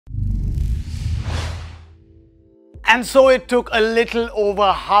And so it took a little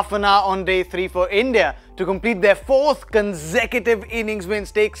over half an hour on day 3 for India to complete their 4th consecutive innings win,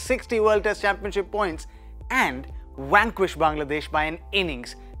 take 60 World Test Championship points and vanquish Bangladesh by an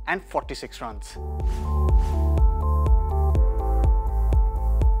innings and 46 runs.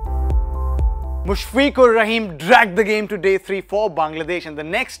 Mushfiqur Rahim dragged the game to day 3 for Bangladesh, and the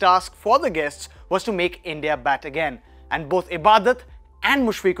next task for the guests was to make India bat again. And both Ibadat and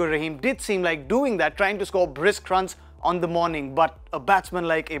Mushfiqur Rahim did seem like doing that, trying to score brisk runs on the morning, but a batsman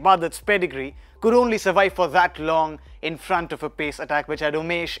like Ibadat's pedigree could only survive for that long in front of a pace attack which had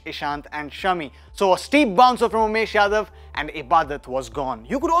Umesh, Ishant and Shami. So a steep bouncer from Umesh Yadav and Ibadat was gone.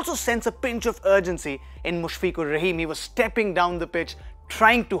 You could also sense a pinch of urgency in Mushfiqur Rahim. He was stepping down the pitch,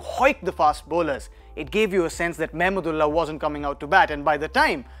 trying to hoik the fast bowlers. It gave you a sense that Mahmudullah wasn't coming out to bat, and by the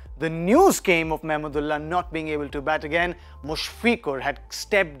time the news came of Mahmudullah not being able to bat again, Mushfiqur had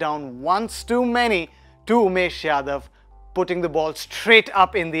stepped down once too many to Umesh Yadav, putting the ball straight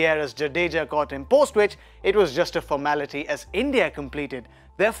up in the air as Jadeja caught him, post which it was just a formality as India completed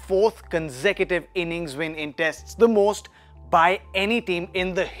their 4th consecutive innings win in tests, the most by any team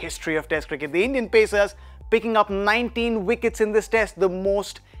in the history of Test cricket. The Indian pacers picking up 19 wickets in this test, the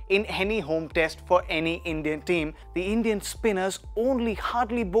most in any home test for any Indian team. The Indian spinners only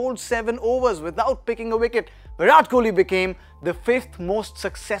hardly bowled 7 overs without picking a wicket. Virat Kohli became the 5th most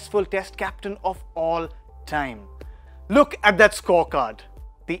successful test captain of all time. Look at that scorecard.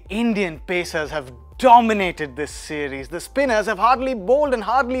 The Indian pacers have dominated this series. The spinners have hardly bowled and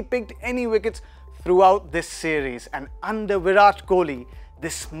hardly picked any wickets throughout this series. And under Virat Kohli,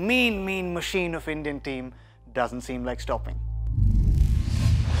 this mean machine of Indian team doesn't seem like stopping.